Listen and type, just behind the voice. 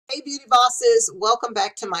Hey beauty bosses, welcome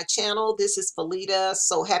back to my channel. This is Felita.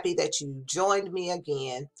 So happy that you joined me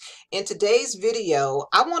again. In today's video,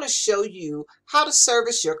 I want to show you how to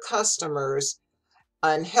service your customers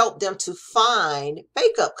and help them to find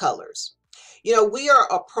makeup colors. You know, we are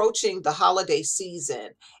approaching the holiday season,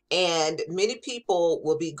 and many people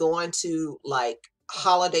will be going to like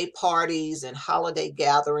holiday parties and holiday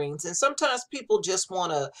gatherings, and sometimes people just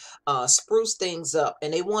want to spruce things up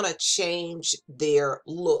and they want to change their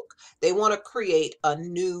look. They want to create a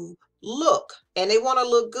new look and they want to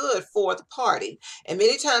look good for the party, and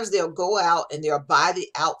many times they'll go out and they'll buy the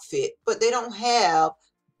outfit, but they don't have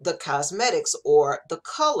the cosmetics or the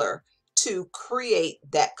color to create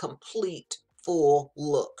that complete full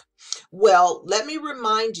look. Well, let me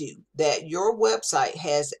remind you that your website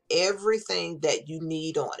has everything that you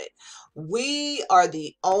need on it. We are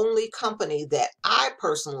the only company that I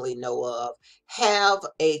personally know of have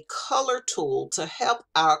a color tool to help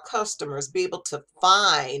our customers be able to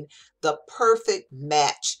find the perfect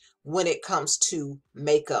match when it comes to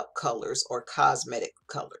makeup colors or cosmetic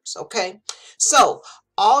colors. Okay, so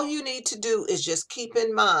all you need to do is just keep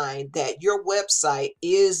in mind that your website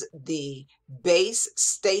is the base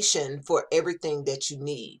station for everything that you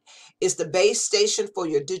need. It's the base station for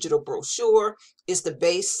your digital brochure. It's the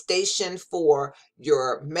base station for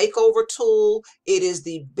your makeover tool. It is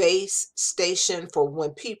the base station for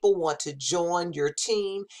when people want to join your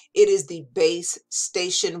team. It is the base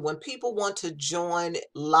station when people want to join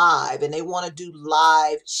live and they want to do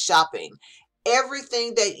live shopping.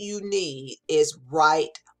 Everything that you need is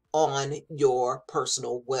right on your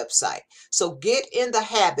personal website. So get in the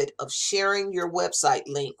habit of sharing your website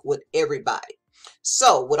link with everybody.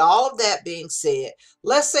 So with all of that being said,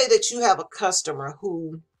 let's say that you have a customer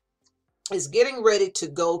who is getting ready to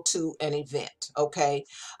go to an event. Okay,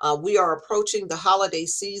 we are approaching the holiday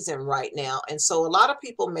season right now, and so a lot of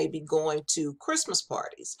people may be going to Christmas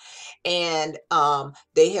parties, and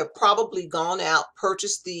they have probably gone out,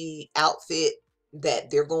 purchased the outfit that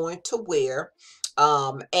they're going to wear,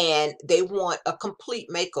 and they want a complete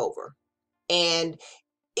makeover. And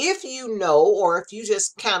if you know, or if you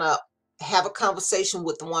just kind of have a conversation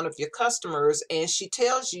with one of your customers and she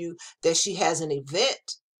tells you that she has an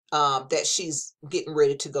event that she's getting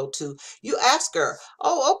ready to go to, you ask her,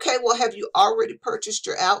 oh, okay, well, have you already purchased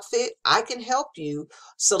your outfit? I can help you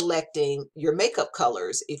selecting your makeup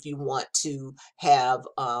colors if you want to have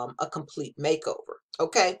a complete makeover.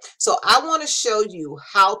 Okay, so I want to show you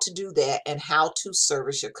how to do that and how to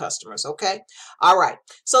service your customers. Okay, all right.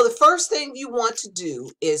 So the first thing you want to do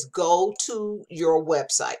is go to your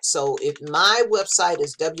website. So if my website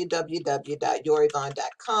is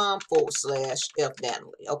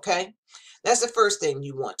www.youravon.com/fdanley, okay? That's the first thing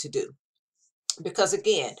you want to do. Because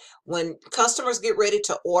again, when customers get ready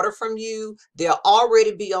to order from you, they'll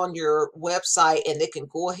already be on your website and they can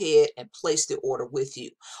go ahead and place the order with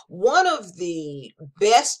you. One of the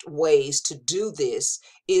best ways to do this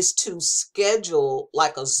is to schedule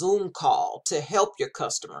like a Zoom call to help your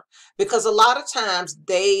customer, because a lot of times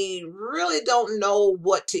they really don't know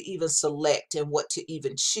what to even select and what to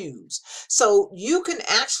even choose. So you can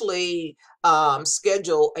actually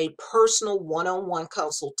schedule a personal one-on-one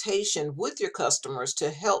consultation with your customers to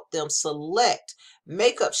help them select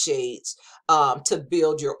makeup shades to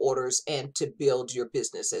build your orders and to build your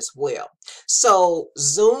business as well. So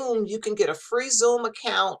Zoom, you can get a free Zoom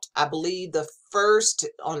account. I believe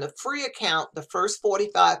on the free account, the first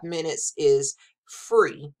 45 minutes is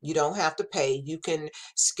free. You don't have to pay. You can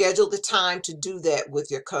schedule the time to do that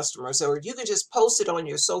with your customers, or you can just post it on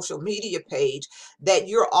your social media page that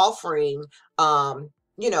you're offering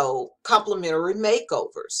complimentary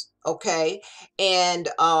makeovers. Okay, and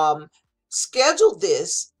schedule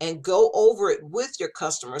this and go over it with your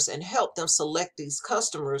customers and help them select these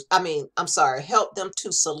customers. I'm sorry, help them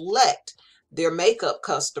to select their makeup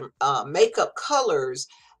colors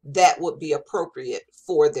that would be appropriate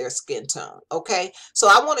for their skin tone. Okay, so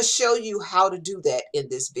I want to show you how to do that in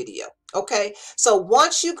this video. Okay, so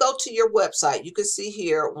once you go to your website, you can see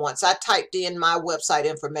here, once I typed in my website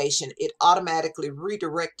information, it automatically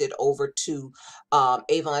redirected over to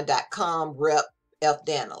avon.com rep F.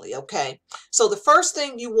 Danley. Okay, so the first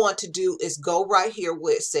thing you want to do is go right here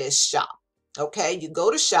where it says shop. Okay, you go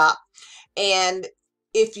to shop, and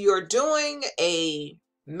if you're doing a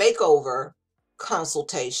makeover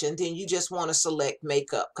consultation, then you just want to select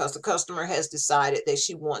makeup, because the customer has decided that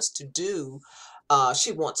she wants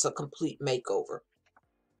a complete makeover.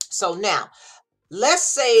 So now, let's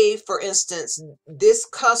say, for instance, this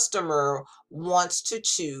customer wants to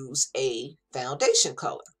choose a foundation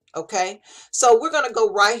color. Okay, so we're going to go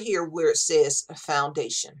right here where it says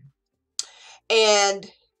foundation. And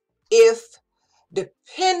If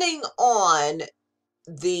depending on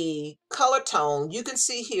the color tone, you can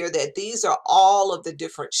see here that these are all of the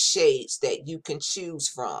different shades that you can choose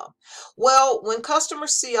from. Well, when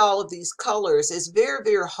customers see all of these colors, it's very,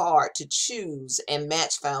 very hard to choose and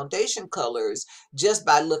match foundation colors just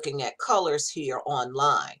by looking at colors here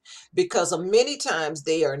online, because many times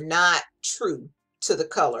they are not true to the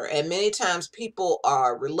color, and many times people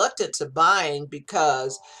are reluctant to buying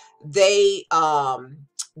because they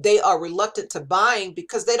are reluctant to buying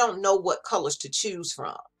because they don't know what colors to choose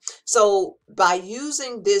from. So by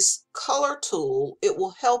using this color tool, it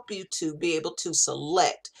will help you to be able to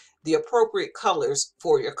select the appropriate colors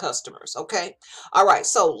for your customers. Okay. All right.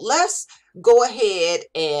 So let's go ahead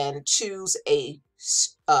and choose a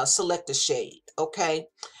select a shade. Okay.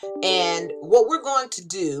 And what we're going to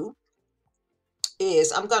do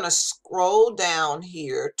is I'm going to scroll down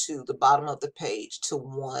here to the bottom of the page to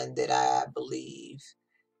one that I believe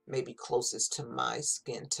maybe closest to my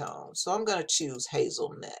skin tone. So I'm going to choose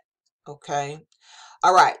hazelnut. Okay.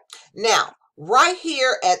 All right. Now, right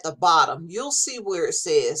here at the bottom, you'll see where it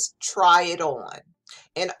says try it on.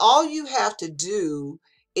 And all you have to do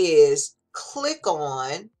is click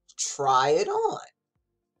on try it on.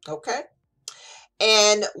 Okay.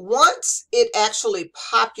 And once it actually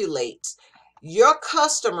populates, your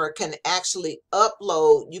customer can actually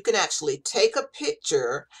upload, you can actually take a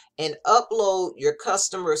picture and upload your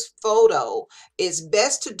customer's photo. It's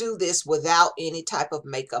best to do this without any type of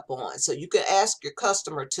makeup on. So you can ask your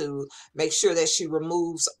customer to make sure that she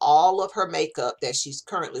removes all of her makeup that she's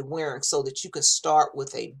currently wearing so that you can start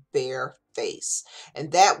with a bare face.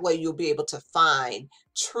 And that way you'll be able to find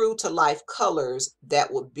true to life colors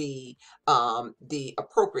that would be the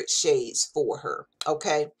appropriate shades for her.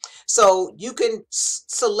 Okay, so you can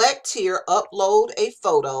select here, upload a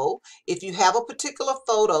photo. If you have a particular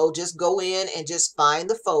photo, just go in and just find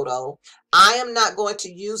the photo. I am not going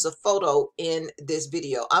to use a photo in this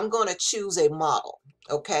video. I'm going to choose a model.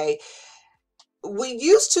 Okay, we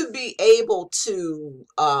used to be able to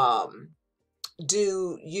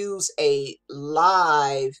use a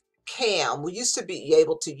live cam. We used to be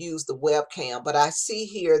able to use the webcam, but I see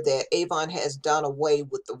here that Avon has done away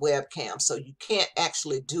with the webcam, so you can't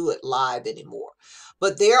actually do it live anymore.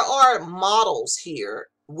 But there are models here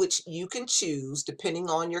which you can choose depending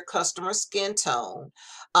on your customer skin tone,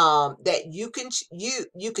 that you can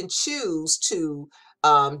choose to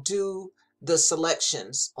do the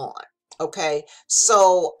selections on. Okay,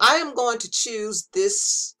 so I am going to choose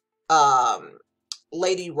this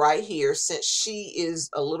lady right here, since she is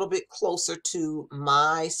a little bit closer to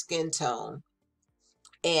my skin tone.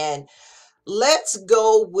 And let's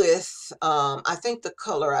go with I think the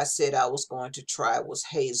color I said I was going to try was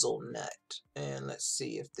hazelnut. And let's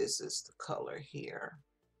see if this is the color here.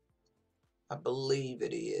 I believe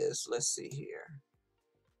it is. Let's see here.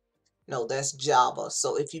 No, that's Java.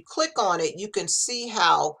 So if you click on it, you can see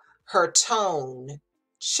how her tone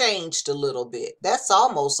changed a little bit. That's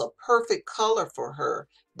almost a perfect color for her,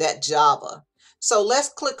 that Java. So let's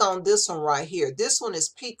click on this one right here. This one is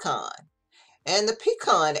pecan, and the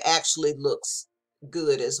pecan actually looks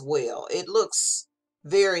good as well. It looks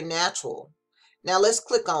very natural. Now let's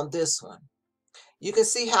click on this one. You can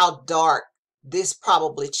see how dark this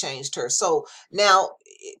probably changed her. So now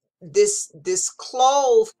this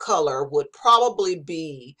clove color would probably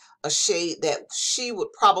be a shade that she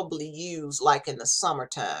would probably use like in the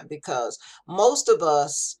summertime, because most of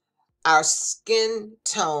us, our skin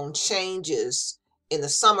tone changes in the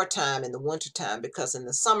summertime and the wintertime, because in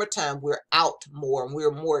the summertime we're out more and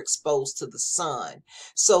we're more exposed to the sun.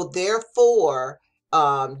 So therefore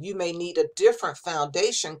you may need a different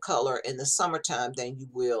foundation color in the summertime than you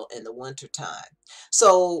will in the wintertime.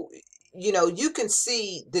 So you know, you can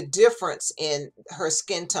see the difference in her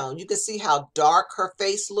skin tone. You can see how dark her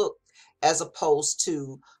face looked as opposed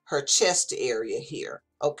to her chest area here.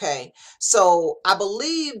 Okay, so I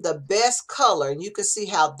believe the best color, and you can see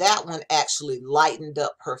how that one actually lightened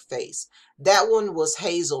up her face. That one was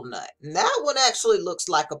hazelnut, and that one actually looks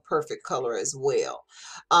like a perfect color as well.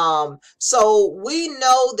 So we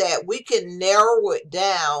know that we can narrow it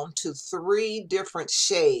down to 3 different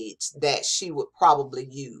shades that she would probably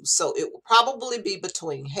use. So it would probably be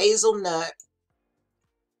between hazelnut,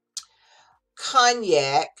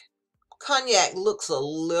 cognac. Cognac looks a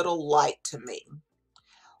little light to me,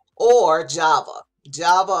 or Java.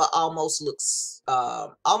 Java almost looks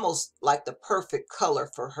almost like the perfect color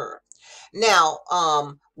for her. Now,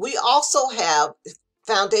 we also have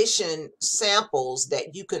foundation samples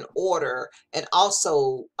that you can order and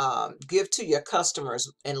also give to your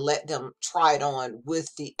customers and let them try it on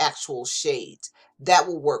with the actual shades. That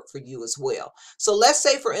will work for you as well. So let's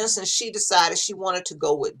say, for instance, she decided she wanted to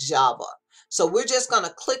go with Java. So we're just going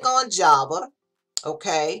to click on Java,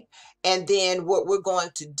 okay? And then what we're going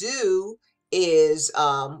to do is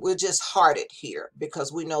we'll just heart it here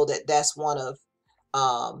because we know that that's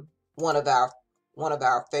um, one of our one of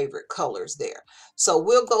our favorite colors there. So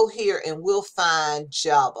we'll go here and we'll find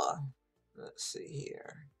Java. Let's see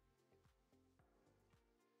here.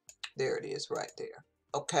 There it is right there.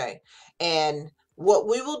 Okay. And what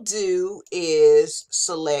we will do is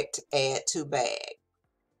select add to bag.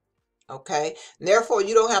 Okay. And therefore,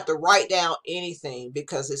 you don't have to write down anything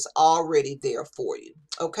because it's already there for you.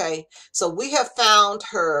 Okay. So we have found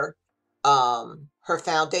her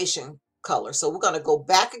foundation color. So we're going to go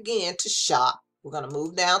back again to shop. We're going to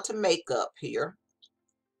move down to makeup here.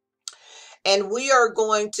 And we are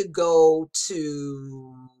going to go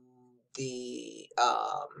to the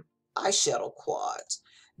eyeshadow quads.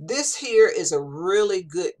 This here is a really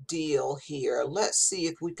good deal here. Let's see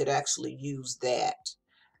if we could actually use that.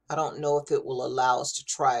 I don't know if it will allow us to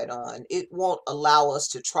try it on. It won't allow us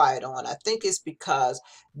to try it on. I think it's because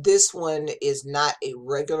this one is not a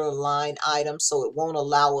regular line item, so it won't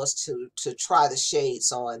allow us to try the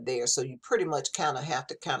shades on there. So you pretty much kind of have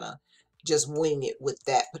to kind of just wing it with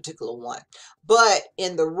that particular one. But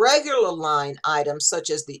in the regular line items, such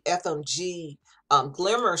as the FMG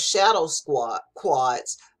Glimmer Shadow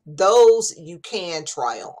Quads, those you can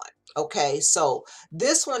try on. Okay, so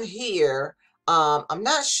this one here, I'm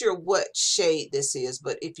not sure what shade this is,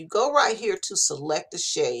 but if you go right here to select the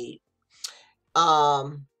shade, let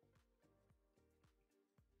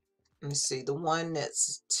me see, the one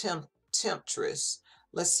that's Temptress.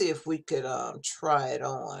 Let's see if we could try it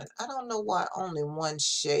on. I don't know why only one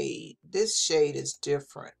shade. This shade is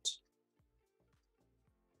different.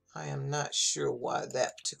 I am not sure why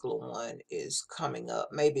that particular one is coming up.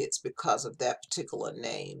 Maybe it's because of that particular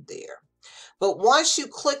name there. But once you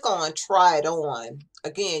click on try it on,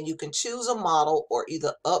 again, you can choose a model or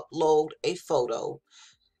either upload a photo.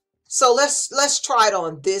 So let's try it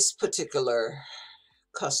on this particular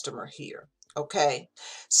customer here. Okay,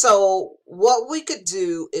 so what we could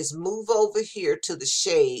do is move over here to the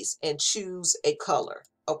shades and choose a color.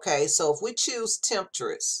 Okay, so if we choose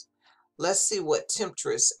Temptress, let's see what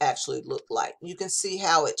Temptress actually looked like. You can see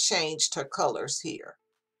how it changed her colors here.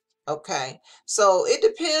 Okay, so it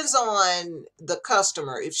depends on the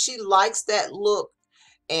customer. If she likes that look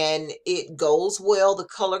and it goes well, the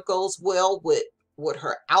color goes well with what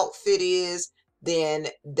her outfit is, then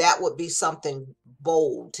that would be something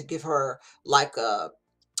bold to give her like a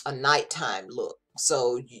nighttime look.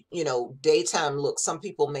 So, you know, daytime look, some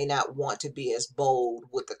people may not want to be as bold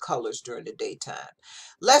with the colors during the daytime.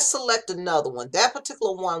 Let's select another one. That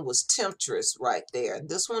particular one was Temptress right there. And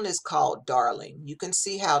this one is called Darling. You can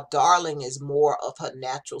see how Darling is more of her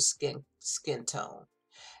natural skin tone.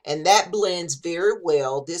 And that blends very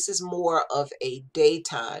well. This is more of a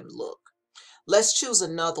daytime look. Let's choose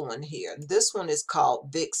another one here. This one is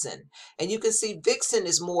called Vixen. And you can see Vixen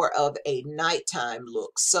is more of a nighttime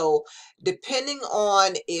look. So depending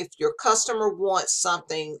on if your customer wants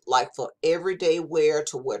something like for everyday wear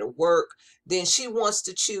to wear to work, then she wants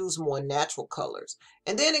to choose more natural colors.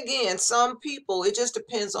 And then again, some people, it just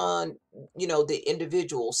depends on, you know, the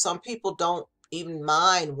individual. Some people don't even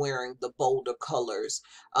mind wearing the bolder colors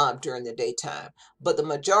during the daytime. But the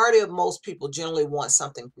majority of most people generally want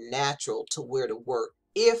something natural to wear to work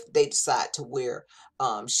if they decide to wear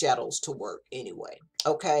shadows to work anyway.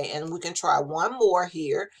 Okay, and we can try one more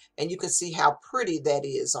here, and you can see how pretty that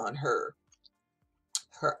is on her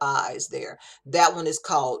eyes there. That one is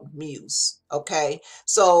called Muse. Okay,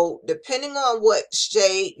 so depending on what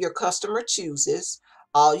shade your customer chooses,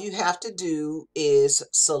 all you have to do is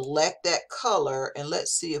select that color, and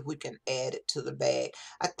let's see if we can add it to the bag.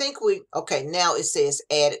 I think okay, now it says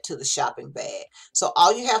add it to the shopping bag. So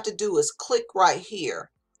all you have to do is click right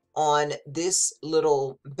here on this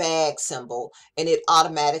little bag symbol, and it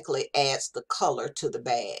automatically adds the color to the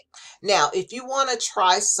bag. Now, if you want to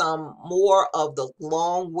try some more of the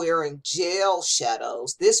long wearing gel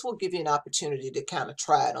shadows, this will give you an opportunity to kind of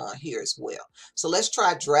try it on here as well. So let's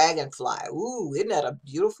try Dragonfly. Ooh, isn't that a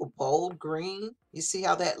beautiful bold green? You see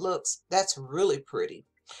how that looks? That's really pretty.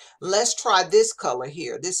 Let's try this color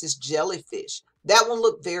here. This is Jellyfish. That one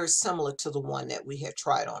looked very similar to the one that we had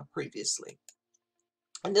tried on previously.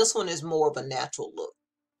 And this one is more of a natural look.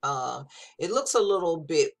 It looks a little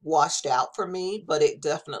bit washed out for me, but it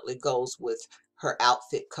definitely goes with her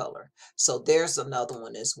outfit color. So there's another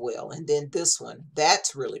one as well. And then this one,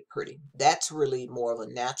 that's really pretty. That's really more of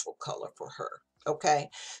a natural color for her. Okay,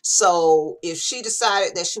 so if she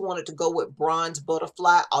decided that she wanted to go with bronze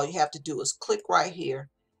butterfly, all you have to do is click right here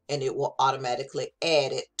and it will automatically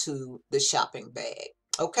add it to the shopping bag.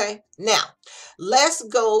 Okay, now let's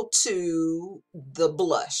go to the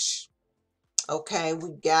blush. Okay, we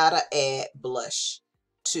gotta add blush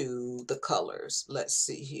to the colors. Let's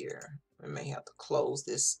see here. I may have to close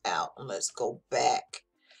this out and let's go back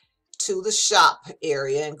to the shop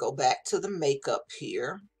area and go back to the makeup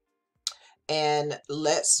here. And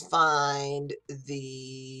let's find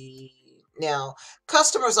the, now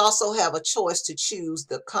customers also have a choice to choose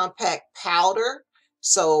the compact powder.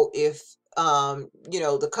 So if you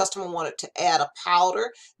know, the customer wanted to add a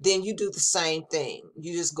powder, then you do the same thing.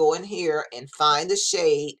 You just go in here and find the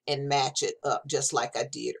shade and match it up just like I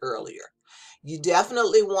did earlier. You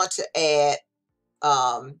definitely want to add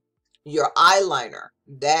your eyeliner.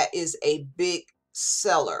 That is a big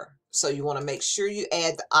seller. So you want to make sure you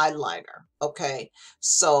add the eyeliner. Okay,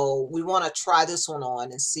 so we want to try this one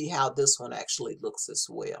on and see how this one actually looks as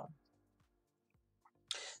well.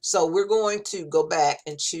 So we're going to go back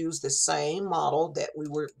and choose the same model that we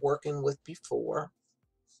were working with before.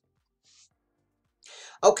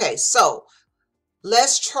 Okay, so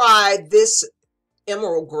let's try this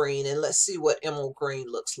emerald green and let's see what emerald green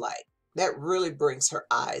looks like. That really brings her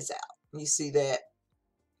eyes out. You see that?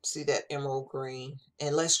 See that emerald green?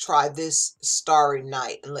 And let's try this starry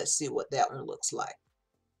night and let's see what that one looks like.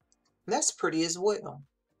 And that's pretty as well.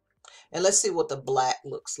 And let's see what the black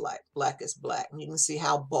looks like. Black is black. And you can see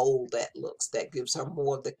how bold that looks. That gives her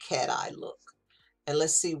more of the cat eye look. And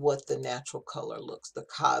let's see what the natural color looks, the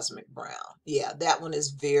cosmic brown. Yeah, that one is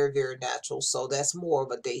very, very natural. So that's more of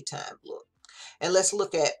a daytime look. And let's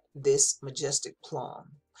look at this majestic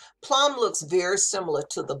plum. Plum looks very similar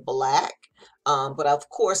to the black, but of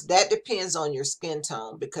course that depends on your skin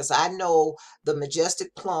tone, because I know the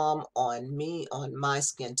majestic plum on me, on my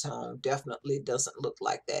skin tone, definitely doesn't look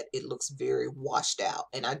like that. It looks very washed out,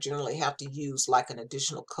 and I generally have to use like an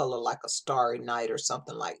additional color like a starry night or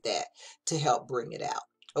something like that to help bring it out.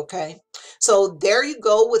 Okay, so there you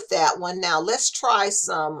go with that one. Now let's try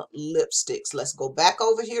some lipsticks. Let's go back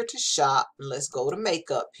over here to shop and let's go to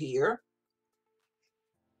makeup here.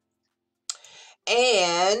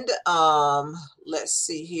 And let's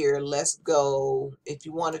see here. Let's go. If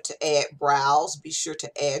you wanted to add brows, be sure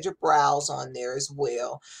to add your brows on there as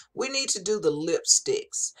well. We need to do the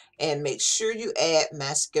lipsticks and make sure you add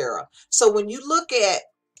mascara. So when you look at,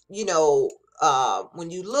 you know, when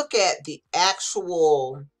you look at the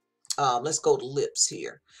actual, let's go to lips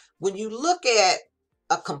here. When you look at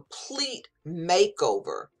a complete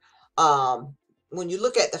makeover, when you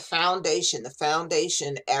look at the foundation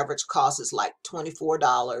average cost is like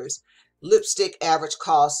 $24. Lipstick average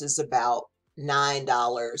cost is about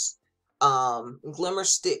 $9. Glimmer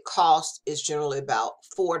stick cost is generally about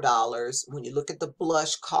 $4. When you look at the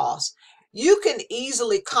blush cost, you can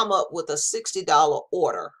easily come up with a $60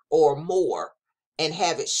 order or more and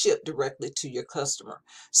have it shipped directly to your customer.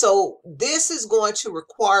 So this is going to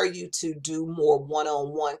require you to do more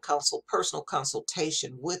one-on-one personal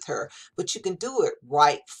consultation with her, but you can do it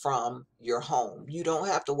right from your home. You don't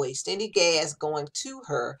have to waste any gas going to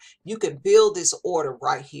her. You can build this order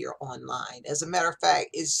right here online. As a matter of fact,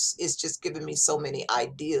 it's just giving me so many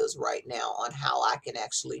ideas right now on how I can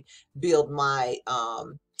actually build my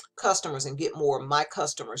customers and get more of my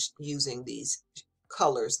customers using these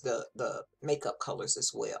colors, the makeup colors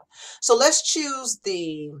as well. So let's choose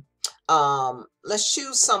the let's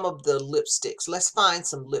choose some of the lipsticks. Let's find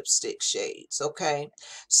some lipstick shades. Okay,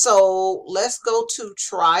 so let's go to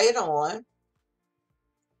try it on.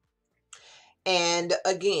 And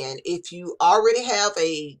again, if you already have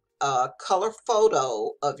a color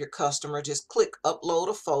photo of your customer, just click upload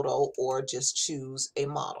a photo or just choose a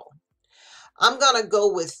model. I'm gonna go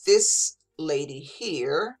with this lady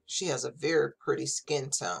here. She has a very pretty skin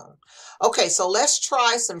tone. Okay, so let's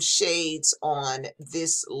try some shades on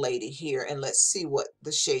this lady here and let's see what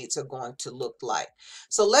the shades are going to look like.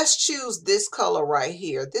 So let's choose this color right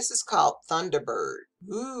here. This is called Thunderbird.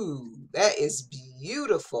 Ooh, that is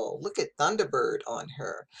beautiful. Look at Thunderbird on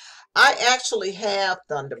her. I actually have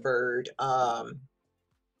Thunderbird.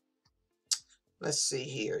 Let's see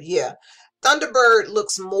here. Yeah, Thunderbird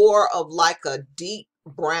looks more of like a deep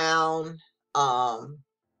brown,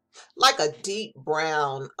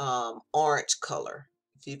 orange color,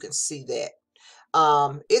 if you can see that.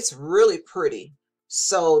 It's really pretty.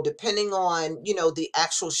 So depending on, you know, the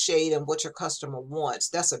actual shade and what your customer wants,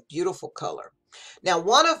 that's a beautiful color. Now,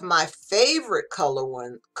 one of my favorite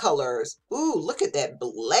colors, ooh, look at that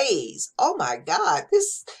blaze. Oh my God,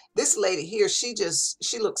 this lady here, she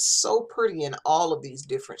looks so pretty in all of these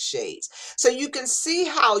different shades. So you can see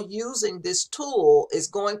how using this tool is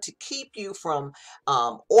going to keep you from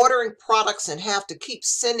ordering products and have to keep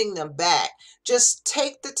sending them back. Just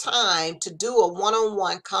take the time to do a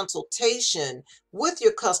one-on-one consultation with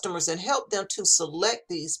your customers and help them to select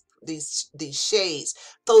these shades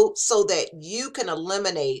so that you can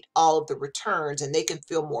eliminate all of the returns and they can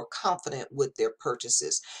feel more confident with their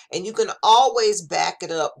purchases. And you can always back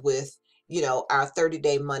it up with, you know, our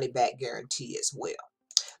 30-day money back guarantee as well.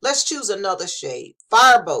 Let's choose another shade,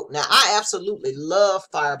 Fireboat. Now, I absolutely love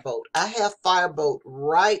Fireboat. I have Fireboat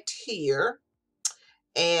right here.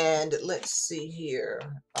 And let's see here.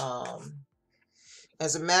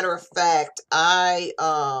 As a matter of fact, I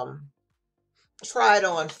tried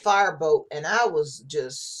on Fireboat and I was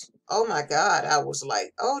just, oh my God, I was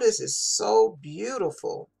like, oh, this is so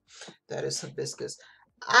beautiful. That is hibiscus.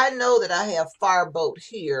 I know that I have Fireboat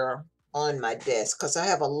here on my desk because I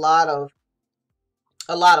have a lot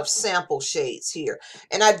of sample shades here.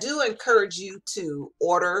 And I do encourage you to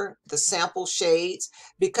order the sample shades,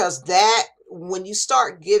 because that, when you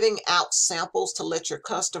start giving out samples to let your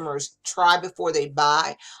customers try before they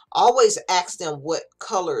buy, always ask them what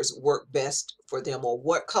colors work best for them or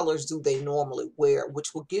what colors do they normally wear,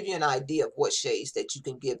 which will give you an idea of what shades that you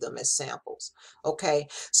can give them as samples. Okay,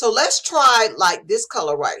 so let's try like this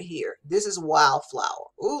color right here. This is Wildflower.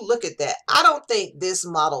 Ooh, look at that. I don't think this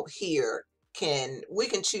model here we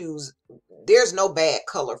can choose. There's no bad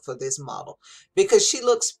color for this model because she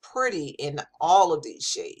looks pretty in all of these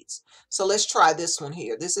shades. So let's try this one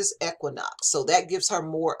here. This is Equinox. So that gives her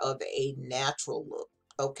more of a natural look.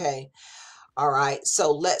 Okay. All right.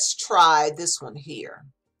 So let's try this one here.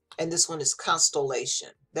 And this one is Constellation.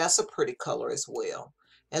 That's a pretty color as well.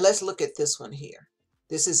 And let's look at this one here.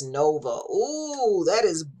 This is Nova. Ooh, that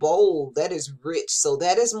is bold. That is rich. So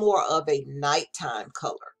that is more of a nighttime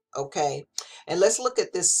color. Okay, and let's look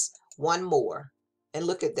at this one more and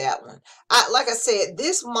look at that one. Like I said,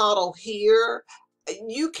 this model here,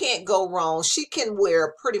 you can't go wrong. She can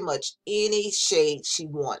wear pretty much any shade she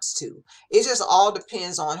wants to. It just all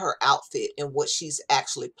depends on her outfit and what she's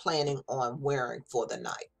actually planning on wearing for the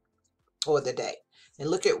night or the day. And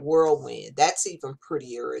look at Whirlwind. That's even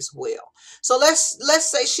prettier as well. So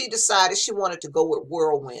let's say she decided she wanted to go with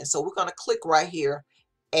Whirlwind. So we're going to click right here,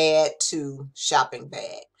 add to shopping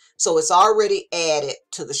bag. So it's already added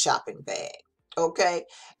to the shopping bag. Okay.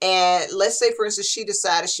 And let's say, for instance, she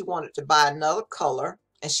decided she wanted to buy another color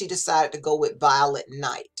and she decided to go with Violet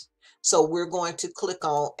Night. So we're going to click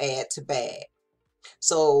on add to bag.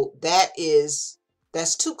 So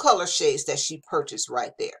that's two color shades that she purchased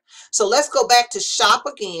right there. So let's go back to shop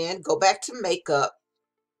again, go back to makeup,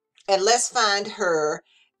 and let's find her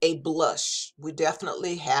a blush. We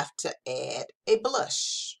definitely have to add a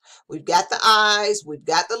blush. We've got the eyes, we've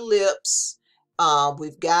got the lips,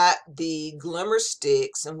 we've got the glimmer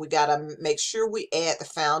sticks, and we got to make sure we add the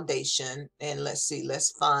foundation. And let's see,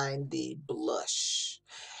 let's find the blush.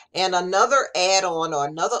 And another add-on or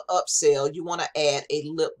another upsell, you want to add a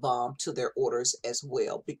lip balm to their orders as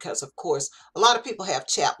well, because of course a lot of people have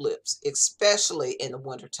chapped lips, especially in the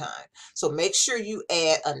wintertime. So make sure you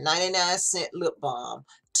add a 99-cent lip balm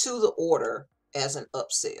to the order as an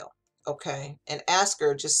upsell. Okay, and ask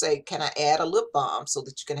her, just say, can I add a lip balm so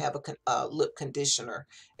that you can have a lip conditioner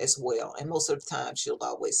as well? And most of the time she'll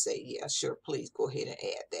always say, yeah, sure, please go ahead and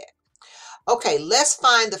add that. Okay, let's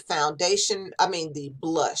find the foundation, the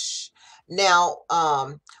blush. Now,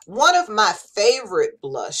 one of my favorite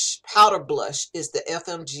powder blush is the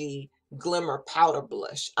FMG Glimmer Powder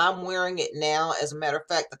Blush. I'm wearing it now. As a matter of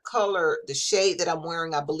fact, the shade that I'm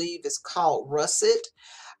wearing, I believe is called Russet.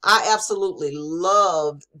 I absolutely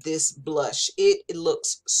love this blush. It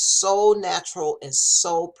looks so natural and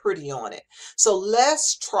so pretty on it. So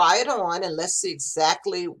let's try it on and let's see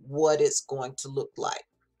exactly what it's going to look like.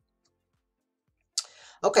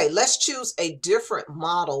 Okay, let's choose a different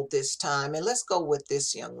model this time, and let's go with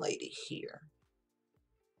this young lady here.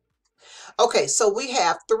 Okay, so we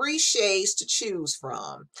have 3 shades to choose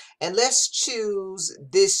from, and let's choose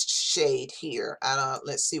this shade here.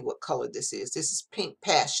 Let's see what color this is. This is Pink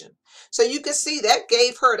Passion. So you can see that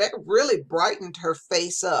really brightened her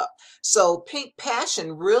face up. So Pink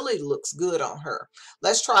Passion really looks good on her.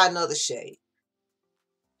 Let's try another shade.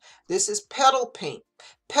 This is Petal Pink.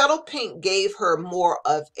 Petal Pink gave her more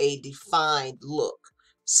of a defined look.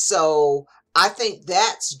 So I think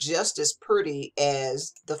that's just as pretty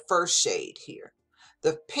as the first shade here.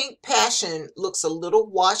 The Pink Passion looks a little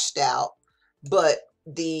washed out, but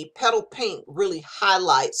the petal pink really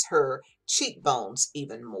highlights her cheekbones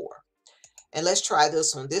even more. And let's try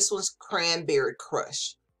this one. This one's Cranberry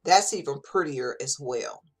Crush. That's even prettier as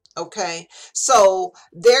well. Okay, so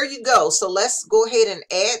there you go. So let's go ahead and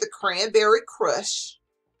add the Cranberry Crush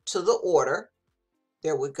to the order.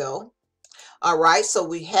 There we go. All right, so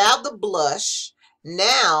we have the blush.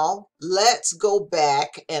 Now let's go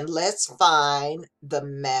back and let's find the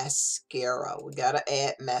mascara. We got to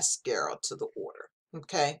add mascara to the order.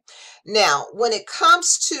 Okay, now when it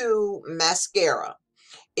comes to mascara,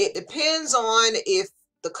 it depends on if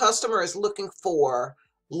the customer is looking for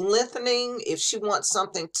lengthening, if she wants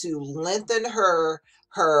something to lengthen her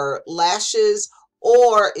lashes,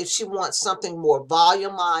 or if she wants something more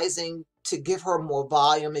volumizing to give her more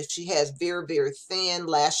volume. If she has very, very thin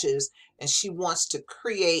lashes and she wants to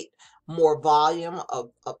create more volume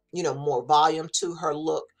more volume to her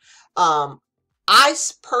look. I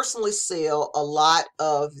personally sell a lot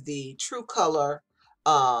of the True Color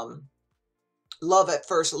Love at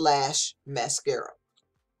First Lash mascara.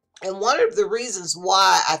 And one of the reasons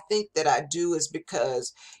why I think that I do is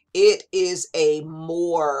because it is a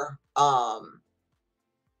more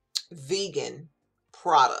vegan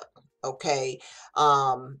product. Okay.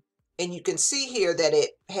 And you can see here that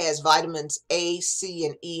it has vitamins A, C,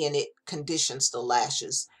 and E, and it conditions the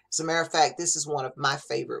lashes. As a matter of fact, this is one of my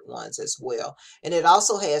favorite ones as well. And it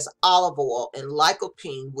also has olive oil and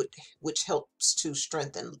lycopene, which helps to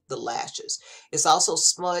strengthen the lashes. It's also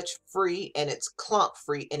smudge free and it's clump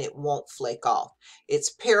free, and it won't flake off.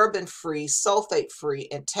 It's paraben free, sulfate free,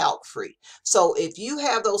 and talc free. So if you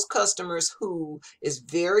have those customers who is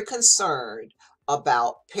very concerned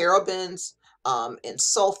about parabens and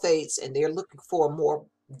sulfates, and they're looking for a more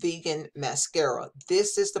vegan mascara,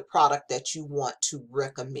 this is the product that you want to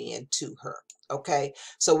recommend to her. Okay,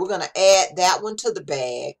 so we're going to add that one to the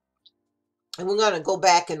bag, and we're going to go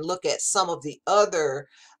back and look at some of the other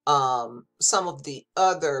mascaras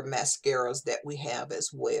that we have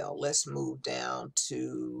as well. Let's move down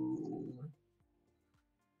to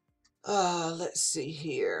let's see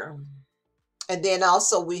here. And then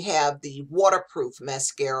also we have the waterproof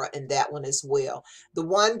mascara in that one as well. The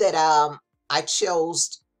one that I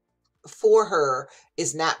chose for her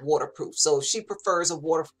is not waterproof. So if she prefers a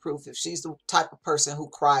waterproof, if she's the type of person who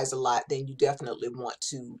cries a lot, then you definitely want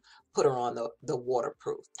to put her on the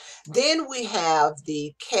waterproof. Then we have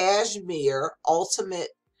the Cashmere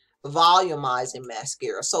Ultimate Volumizing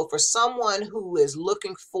Mascara. So for someone who is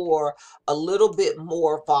looking for a little bit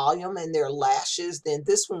more volume in their lashes, then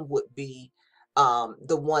this one would be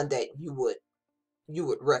the one that you would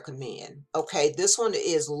recommend. Okay, this one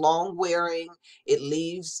is long wearing. It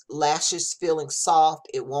leaves lashes feeling soft.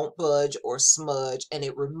 It won't budge or smudge, and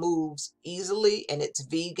it removes easily, and it's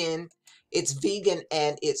vegan. It's vegan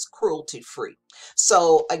and it's cruelty free.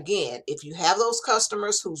 So again, if you have those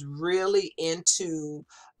customers who's really into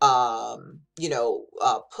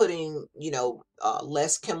putting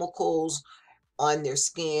less chemicals on their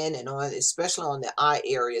skin and on especially on the eye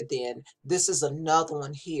area, then this is another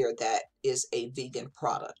one here that is a vegan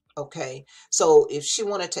product. Okay, so if she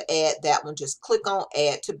wanted to add that one, just click on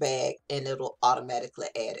add to bag and it'll automatically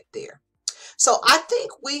add it there. So I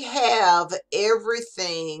think we have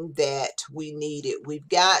everything that we needed. We've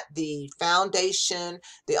got the foundation.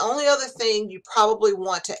 The only other thing you probably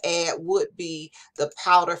want to add would be the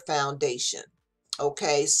powder foundation.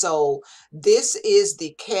 Okay, so this is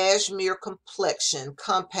the Cashmere Complexion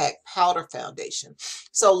Compact Powder Foundation.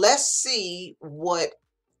 So let's see what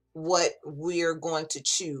we're going to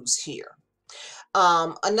choose here.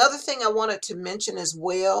 Another thing I wanted to mention as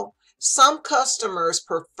well, some customers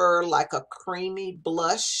prefer like a creamy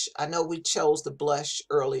blush. I know we chose the blush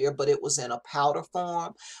earlier, but it was in a powder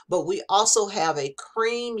form. But we also have a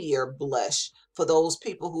creamier blush for those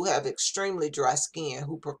people who have extremely dry skin,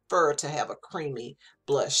 who prefer to have a creamy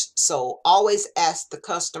blush. So always ask the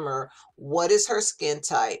customer, what is her skin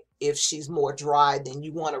type? If she's more dry, then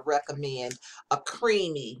you want to recommend a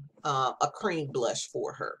cream blush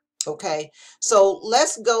for her. Okay, so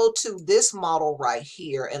let's go to this model right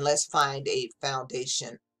here and let's find a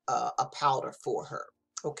foundation, a powder for her.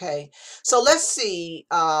 Okay, so let's see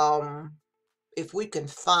if we can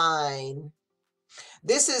find.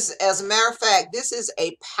 This is, as a matter of fact, this is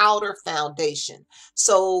a powder foundation.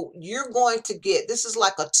 So you're going to get, this is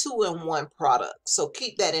like a 2-in-1 product. So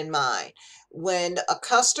keep that in mind. When a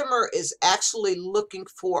customer is actually looking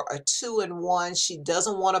for a 2-in-1, she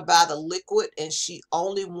doesn't want to buy the liquid and she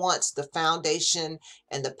only wants the foundation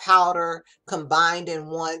and the powder combined in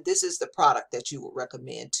one. This is the product that you would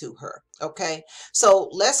recommend to her. Okay, so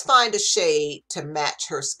let's find a shade to match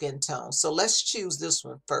her skin tone. So let's choose this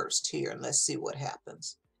one first here and let's see what happens.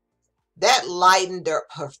 seconds. That lightened up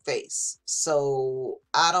her face. So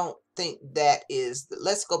I don't think that is,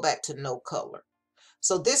 let's go back to no color.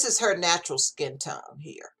 So this is her natural skin tone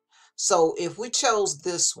here. So if we chose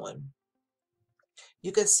this one,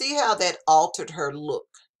 you can see how that altered her look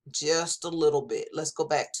just a little bit. Let's go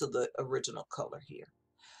back to the original color here.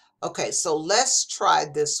 Okay, so let's try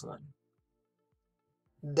this one.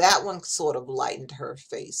 That one sort of lightened her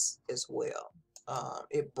face as well.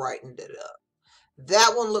 It brightened it up.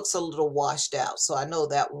 That one looks a little washed out, so I know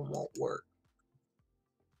that one won't work.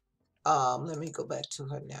 Let me go back to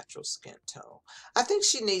her natural skin tone. I think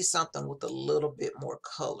she needs something with a little bit more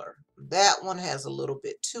color. That one has a little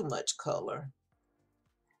bit too much color.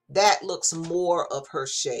 That looks more of her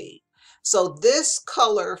shade. So this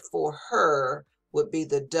color for her would be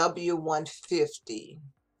the W150.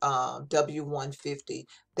 W150.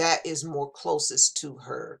 That is more closest to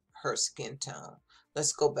her skin tone.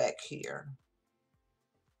 Let's go back here.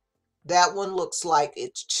 That one looks like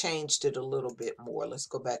it's changed it a little bit more. Let's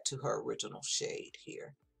go back to her original shade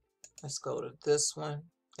here. Let's go to this one.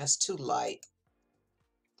 That's too light.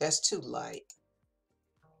 That's too light.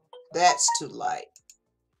 That's too light.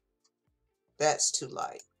 That's too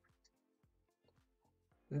light.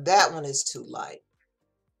 That one is too light.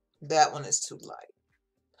 That one is too light.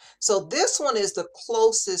 So this one is the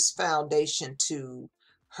closest foundation to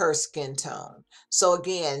her skin tone. So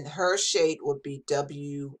again, her shade would be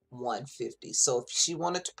W150. So if she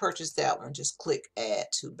wanted to purchase that one, just click add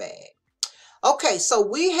to bag. Okay, so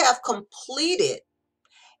we have completed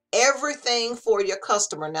everything for your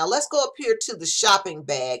customer. Now let's go up here to the shopping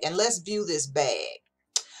bag and let's view this bag.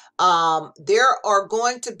 There are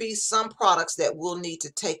going to be some products that we'll need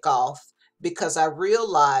to take off because I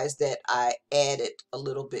realized that I added a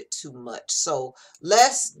little bit too much. So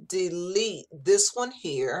let's delete this one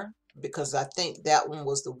here because I think that one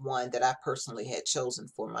was the one that I personally had chosen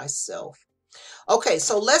for myself. Okay,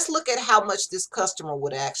 so let's look at how much this customer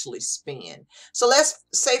would actually spend. So let's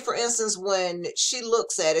say, for instance, when she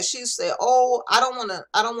looks at it, she say, "Oh, I don't want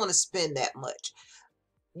to spend that much."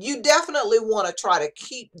 You definitely want to try to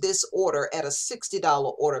keep this order at a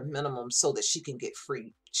 $60 order minimum so that she can get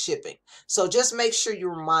free shipping. So just make sure you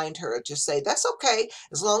remind her, just say, that's okay.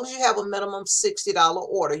 As long as you have a minimum $60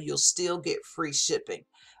 order, you'll still get free shipping.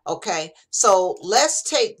 Okay, so let's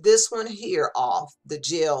take this one here off, the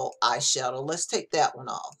gel eyeshadow. Let's take that one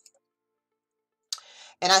off.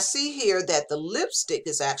 And I see here that the lipstick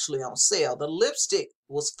is actually on sale. The lipstick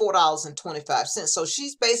was $4.25. So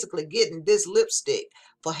she's basically getting this lipstick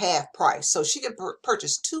for half price. So she can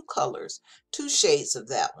purchase two colors, two shades of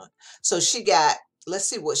that one. So she got, let's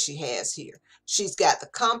see what she has here. She's got the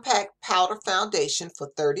compact powder foundation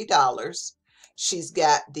for $30. She's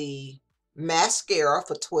got the mascara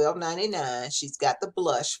for $12.99. She's got the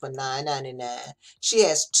blush for $9.99. She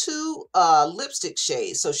has two lipstick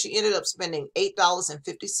shades, so she ended up spending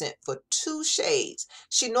 $8.50 for two shades.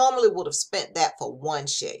 She normally would have spent that for one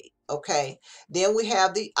shade. Okay, then we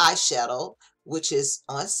have the eyeshadow, which is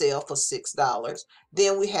on sale for $6.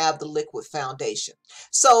 Then we have the liquid foundation.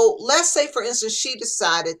 So let's say, for instance, she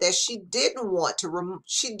decided that she didn't want to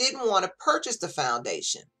purchase the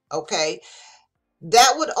foundation. Okay,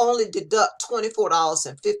 that would only deduct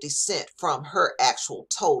 $24.50 from her actual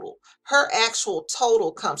total. Her actual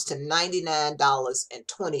total comes to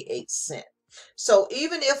 $99.28. So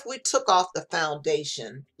even if we took off the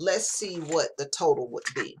foundation, let's see what the total would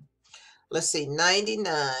be. Let's see,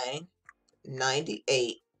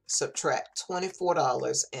 $99.98 subtract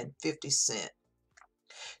 $24.50.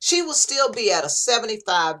 She will still be at a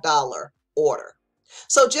 $75 order.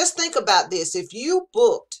 So just think about this. If you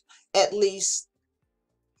booked at least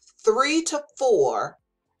 3 to 4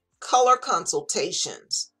 color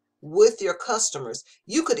consultations with your customers,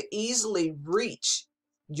 you could easily reach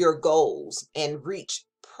your goals and reach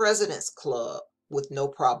President's Club with no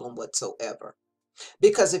problem whatsoever.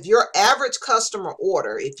 Because if your average customer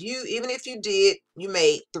order, even if you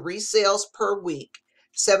made 3 sales per week,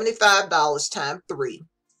 $75 times 3,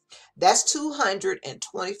 that's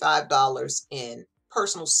 $225 in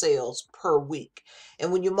personal sales per week.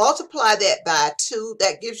 And when you multiply that by 2,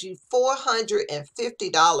 that gives you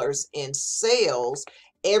 $450 in sales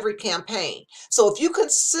every campaign. So if you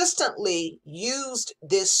consistently used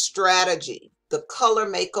this strategy, the color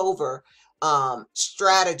makeover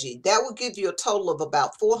strategy, that will give you a total of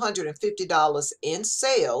about $450 in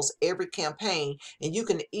sales every campaign, and you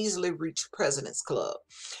can easily reach President's Club.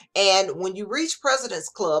 And when you reach President's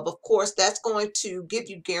Club, of course, that's going to give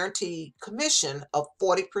you guaranteed commission of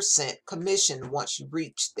 40% commission once you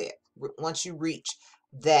reach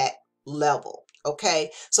that level. Okay,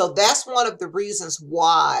 so that's one of the reasons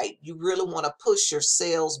why you really want to push your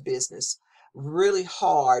sales business really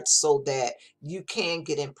hard so that you can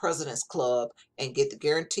get in President's Club and get the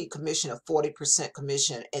guaranteed commission of 40%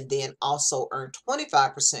 commission, and then also earn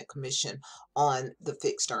 25% commission on the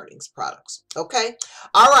fixed earnings products. Okay,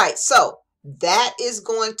 all right, so that is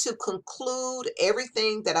going to conclude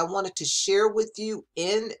everything that I wanted to share with you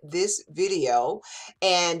in this video.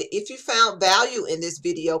 And if you found value in this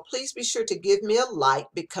video, please be sure to give me a like,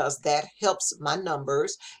 because that helps my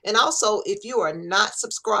numbers. And also, if you are not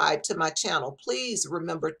subscribed to my channel, please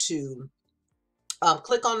remember to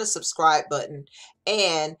click on the subscribe button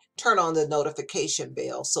and turn on the notification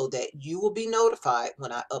bell so that you will be notified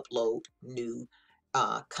when I upload new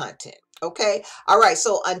content. Okay. All right.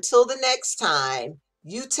 So until the next time,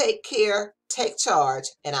 you take care, take charge,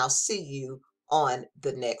 and I'll see you on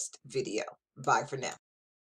the next video. Bye for now.